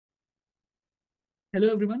Hello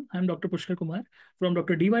everyone, I am Dr. Pushkar Kumar from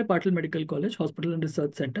Dr. D.Y. Patil Medical College Hospital and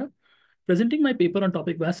Research Center, presenting my paper on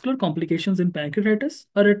topic vascular complications in pancreatitis,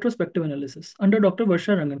 a retrospective analysis under Dr.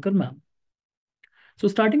 Varsha Rangankar ma'am. So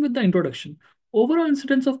starting with the introduction, overall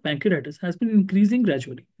incidence of pancreatitis has been increasing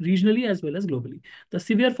gradually, regionally as well as globally. The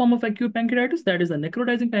severe form of acute pancreatitis, that is the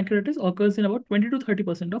necrotizing pancreatitis, occurs in about 20 to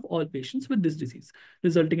 30% of all patients with this disease,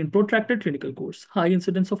 resulting in protracted clinical course, high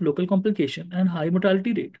incidence of local complication, and high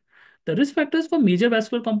mortality rate. The risk factors for major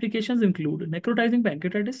vascular complications include necrotizing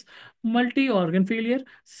pancreatitis, multi-organ failure,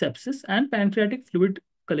 sepsis, and pancreatic fluid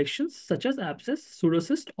collections such as abscess,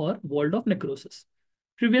 pseudocyst, or walled-off necrosis.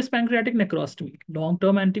 Previous pancreatic necrostomy,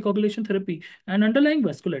 long-term anticoagulation therapy, and underlying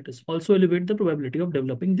vasculitis also elevate the probability of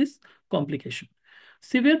developing this complication.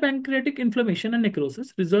 Severe pancreatic inflammation and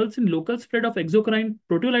necrosis results in local spread of exocrine,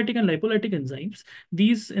 proteolytic, and lipolytic enzymes.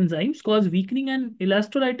 These enzymes cause weakening and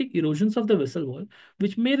elastrolytic erosions of the vessel wall,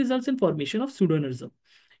 which may result in formation of pseudoaneurysm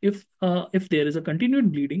if there is a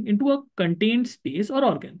continued bleeding into a contained space or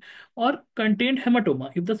organ, or contained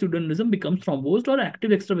hematoma if the pseudoaneurysm becomes thrombosed or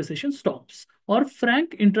active extravasation stops, or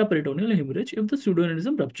frank intraperitoneal hemorrhage if the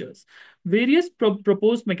pseudoaneurysm ruptures. Various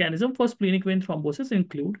proposed mechanisms for splenic vein thrombosis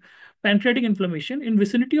include pancreatic inflammation in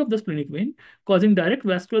vicinity of the splenic vein, causing direct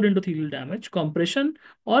vascular endothelial damage, compression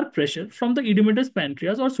or pressure from the edematous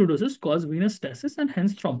pancreas or pseudocyst cause venous stasis and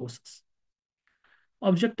hence thrombosis.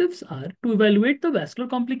 Objectives are to evaluate the vascular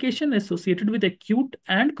complication associated with acute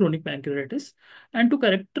and chronic pancreatitis and to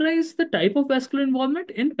characterize the type of vascular involvement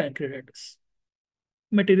in pancreatitis.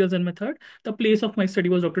 Materials and method. The place of my study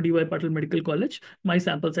was Dr. D.Y. Patil Medical College. My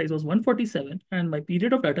sample size was 147 and my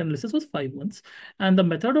period of data analysis was 5 months. And the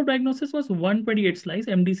method of diagnosis was 128 slice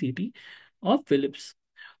MDCT of Phillips.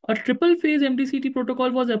 A triple phase MDCT protocol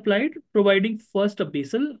was applied, providing first a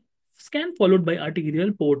basal scan followed by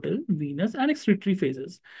arterial, portal, venous, and excretory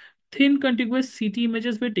phases. Thin contiguous CT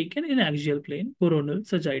images were taken in axial plane, coronal,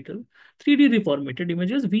 sagittal. 3D reformatted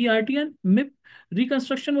images, VRT and MIP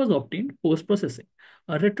reconstruction was obtained post-processing.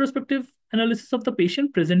 A retrospective analysis of the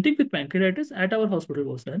patient presenting with pancreatitis at our hospital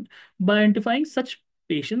was done by identifying such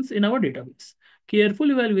patients in our database. Careful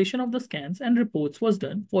evaluation of the scans and reports was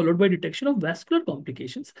done, followed by detection of vascular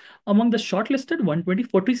complications among the shortlisted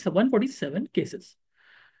 147 cases.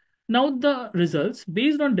 Now, the results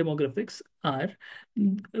based on demographics are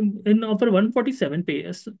in over 147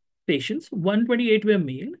 patients, 128 were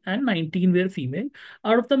male and 19 were female.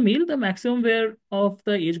 Out of the male, the maximum were of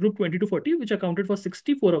the age group 20 to 40, which accounted for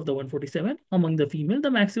 64 of the 147. Among the female,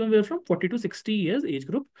 the maximum were from 40 to 60 years age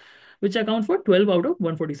group, which account for 12 out of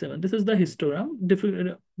 147. This is the histogram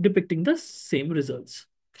depicting the same results.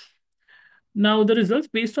 Now, the results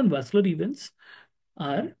based on vascular events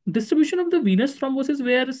are distribution of the venous thrombosis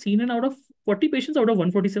were seen in out of 40 patients out of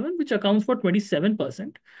 147, which accounts for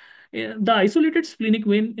 27%. The isolated splenic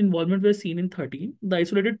vein involvement was seen in 13. The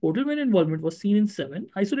isolated portal vein involvement was seen in 7.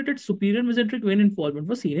 Isolated superior mesenteric vein involvement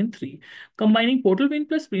was seen in 3. Combining portal vein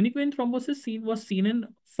plus splenic vein thrombosis was seen in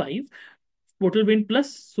 5. Portal vein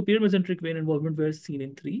plus superior mesenteric vein involvement were seen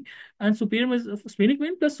in 3. And splenic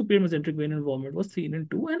vein plus superior mesenteric vein involvement was seen in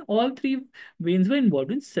 2. And all 3 veins were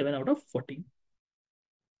involved in 7 out of 40.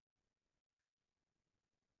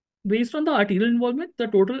 Based on the arterial involvement, the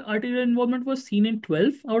total arterial involvement was seen in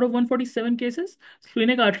 12 out of 147 cases.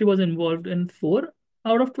 Splenic artery was involved in 4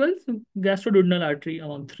 out of 12, gastroduodenal artery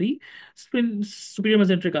among 3, superior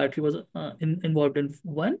mesenteric artery was involved in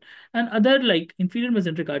 1, and other like inferior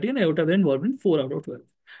mesenteric artery and aorta were involved in 4 out of 12.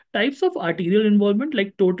 Types of arterial involvement,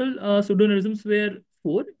 like total pseudoaneurysms were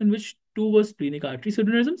 4, in which 2 were splenic artery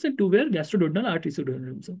pseudoaneurysms and 2 were gastroduodenal artery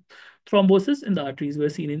pseudoaneurysms. Thrombosis in the arteries were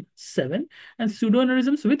seen in 7, and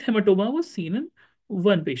pseudoaneurysms with hematoma was seen in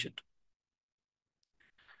 1 patient.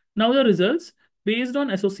 Now the results based on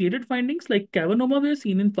associated findings like cavernoma were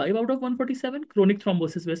seen in 5 out of 147, chronic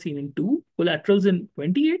thrombosis were seen in 2, collaterals in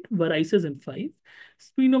 28, varices in 5,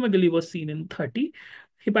 splenomegaly was seen in 30,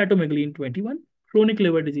 hepatomegaly in 21, chronic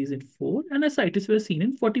liver disease in 4, and ascites were seen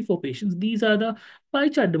in 44 patients. These are the pie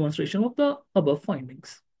chart demonstration of the above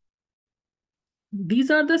findings.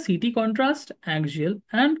 These are the CT contrast, axial,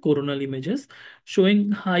 and coronal images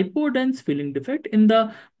showing hypodense filling defect in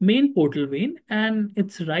the main portal vein and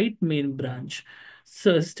its right main branch,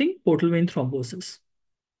 suggesting portal vein thrombosis.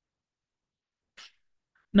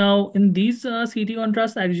 Now, in these CT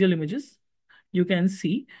contrast axial images, you can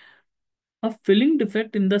see a filling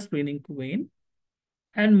defect in the splenic vein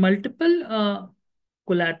and multiple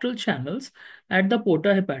collateral channels at the porta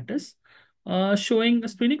hepatis, showing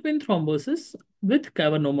splenic vein thrombosis with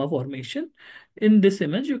cavernoma formation. In this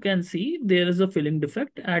image, you can see there is a filling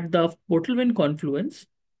defect at the portal vein confluence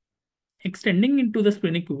extending into the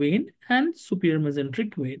splenic vein and superior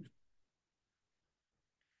mesenteric vein.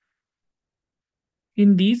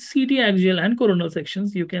 In these CT axial and coronal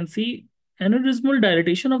sections, you can see aneurysmal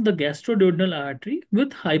dilatation of the gastroduodenal artery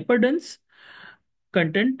with hyperdense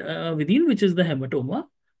content within, which is the hematoma.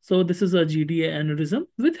 So this is a GDA aneurysm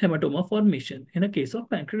with hematoma formation in a case of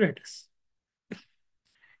pancreatitis.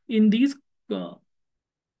 In these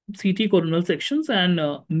CT coronal sections and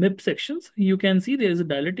MIP sections, you can see there is a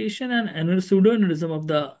dilatation and pseudoaneurysm of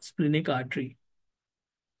the splenic artery.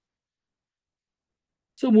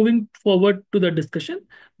 So moving forward to the discussion,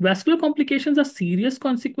 vascular complications are serious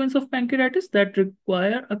consequence of pancreatitis that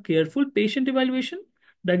require a careful patient evaluation,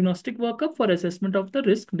 diagnostic workup for assessment of the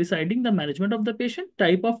risk, deciding the management of the patient,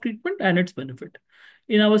 type of treatment, and its benefit.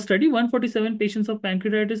 In our study, 147 patients of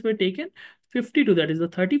pancreatitis were taken. 52, that is the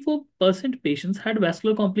 34% patients had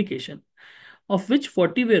vascular complication, of which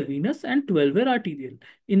 40 were venous and 12 were arterial.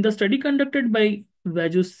 In the study conducted by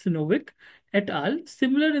Vajusinovic et al.,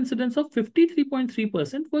 similar incidence of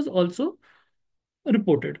 53.3% was also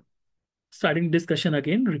reported. Starting discussion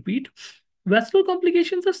again, repeat. Vascular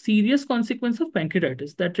complications are serious consequence of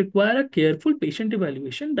pancreatitis that require a careful patient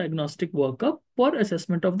evaluation, diagnostic workup for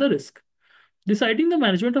assessment of the risk, deciding the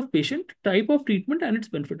management of patient, type of treatment, and its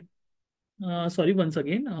benefit. Once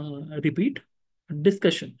again, repeat.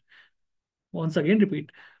 Discussion. Once again,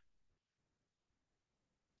 repeat.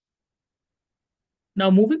 Now,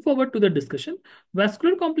 moving forward to the discussion,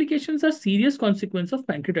 vascular complications are serious consequence of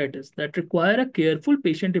pancreatitis that require a careful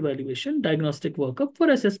patient evaluation, diagnostic workup for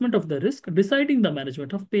assessment of the risk, deciding the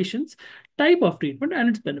management of patients, type of treatment, and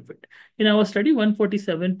its benefit. In our study,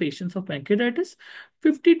 147 patients of pancreatitis,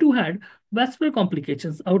 52 had vascular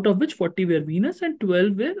complications, out of which 40 were venous and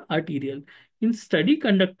 12 were arterial. In study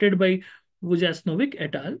conducted by Vujasnovic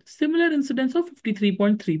et al., similar incidence of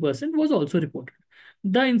 53.3% was also reported.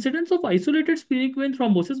 The incidence of isolated splenic vein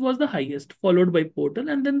thrombosis was the highest, followed by portal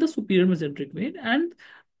and then the superior mesenteric vein, and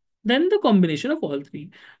then the combination of all three.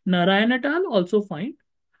 Narayan et al. Also find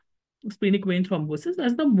splenic vein thrombosis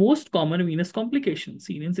as the most common venous complication,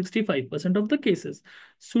 seen in 65% of the cases.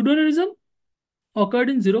 Pseudoaneurysm occurred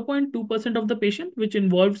in 0.2% of the patient, which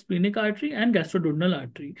involved splenic artery and gastroduodenal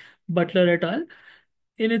artery. Butler et al.,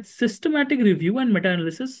 in its systematic review and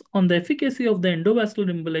meta-analysis on the efficacy of the endovascular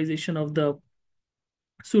embolization of the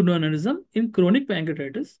pseudoaneurysm in chronic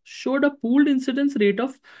pancreatitis, showed a pooled incidence rate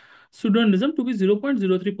of pseudoaneurysm to be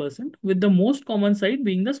 0.03%, with the most common site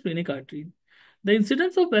being the splenic artery. The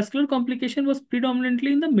incidence of vascular complication was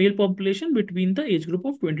predominantly in the male population between the age group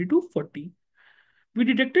of 20 to 40. We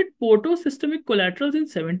detected portosystemic collaterals in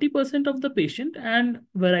 70% of the patient and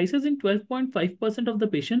varices in 12.5% of the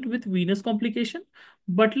patient with venous complication.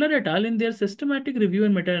 Butler et al. In their systematic review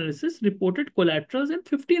and meta-analysis reported collaterals in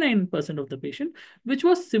 59% of the patient, which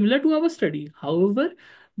was similar to our study. However,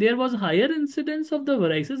 there was higher incidence of the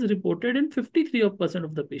varices reported in 53%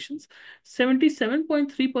 of the patients,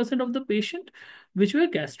 77.3% of the patient, which were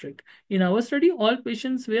gastric. In our study, all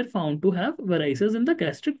patients were found to have varices in the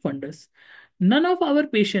gastric fundus. None of our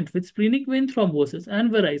patients with splenic vein thrombosis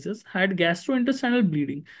and varices had gastrointestinal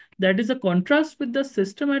bleeding. That is a contrast with the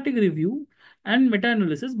systematic review and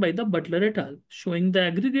meta-analysis by the Butler et al., showing the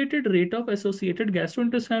aggregated rate of associated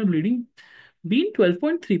gastrointestinal bleeding being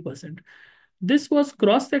 12.3%. This was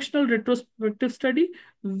cross-sectional retrospective study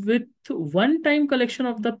with one-time collection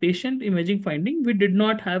of the patient imaging finding. We did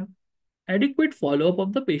not have adequate follow-up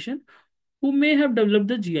of the patient who may have developed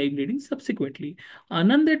the GI bleeding subsequently.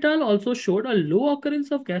 Anand et al. Also showed a low occurrence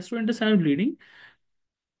of gastrointestinal bleeding,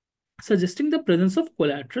 suggesting the presence of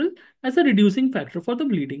collateral as a reducing factor for the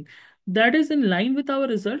bleeding. That is in line with our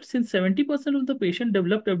results since 70% of the patient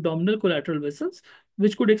developed abdominal collateral vessels,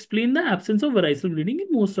 which could explain the absence of variceal bleeding in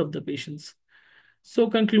most of the patients. So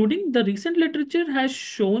concluding, the recent literature has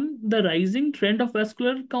shown the rising trend of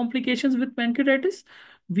vascular complications with pancreatitis.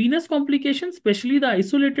 Venous complications, especially the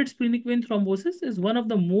isolated splenic vein thrombosis, is one of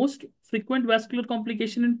the most frequent vascular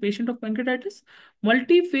complication in patient of pancreatitis.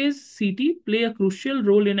 Multi-phase CT play a crucial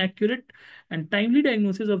role in accurate and timely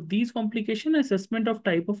diagnosis of these complications, assessment of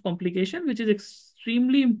type of complication, which is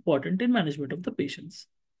extremely important in management of the patients.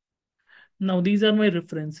 Now, these are my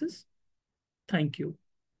references. Thank you.